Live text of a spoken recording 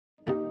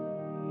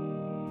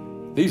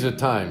These are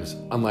times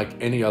unlike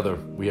any other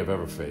we have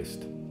ever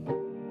faced.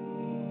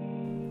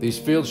 These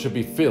fields should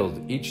be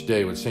filled each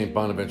day with St.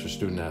 Bonaventure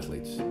student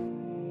athletes.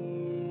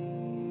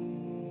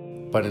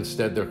 But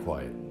instead they're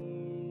quiet.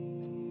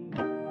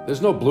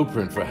 There's no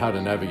blueprint for how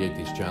to navigate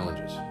these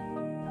challenges.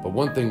 But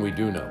one thing we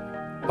do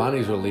know,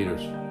 Bonnies are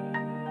leaders.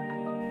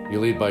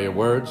 You lead by your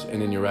words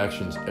and in your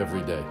actions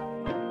every day.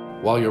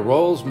 While your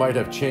roles might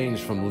have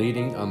changed from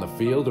leading on the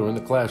field or in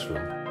the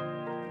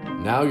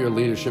classroom, now your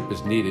leadership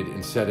is needed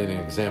in setting an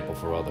example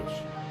for others,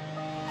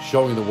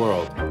 showing the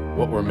world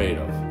what we're made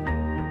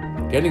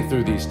of. Getting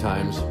through these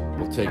times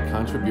will take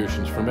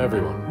contributions from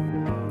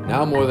everyone.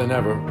 Now more than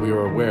ever, we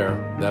are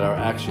aware that our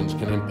actions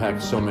can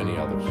impact so many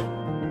others.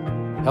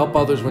 Help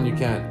others when you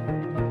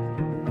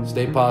can.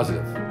 Stay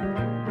positive.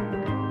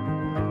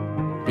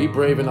 Be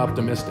brave and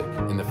optimistic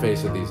in the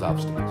face of these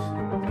obstacles.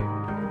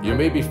 You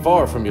may be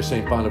far from your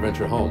St.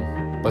 Bonaventure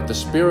home, but the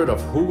spirit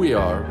of who we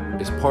are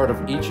is part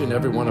of each and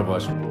every one of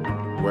us,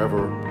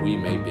 wherever we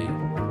may be.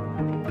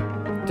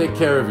 Take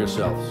care of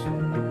yourselves.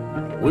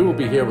 We will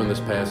be here when this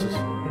passes.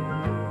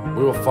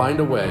 We will find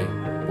a way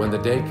when the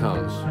day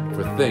comes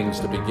for things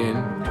to begin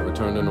to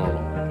return to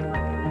normal.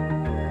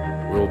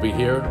 We will be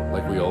here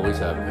like we always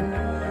have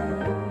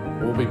been.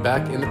 We will be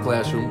back in the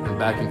classroom and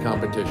back in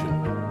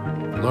competition,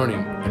 learning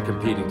and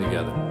competing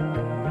together.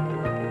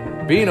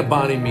 Being a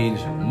Bonnie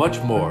means much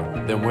more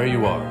than where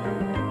you are.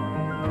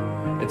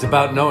 It's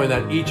about knowing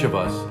that each of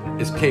us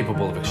is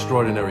capable of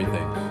extraordinary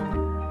things.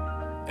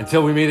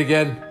 Until we meet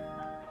again,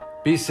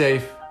 be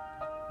safe,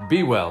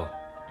 be well,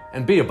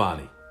 and be a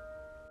Bonnie.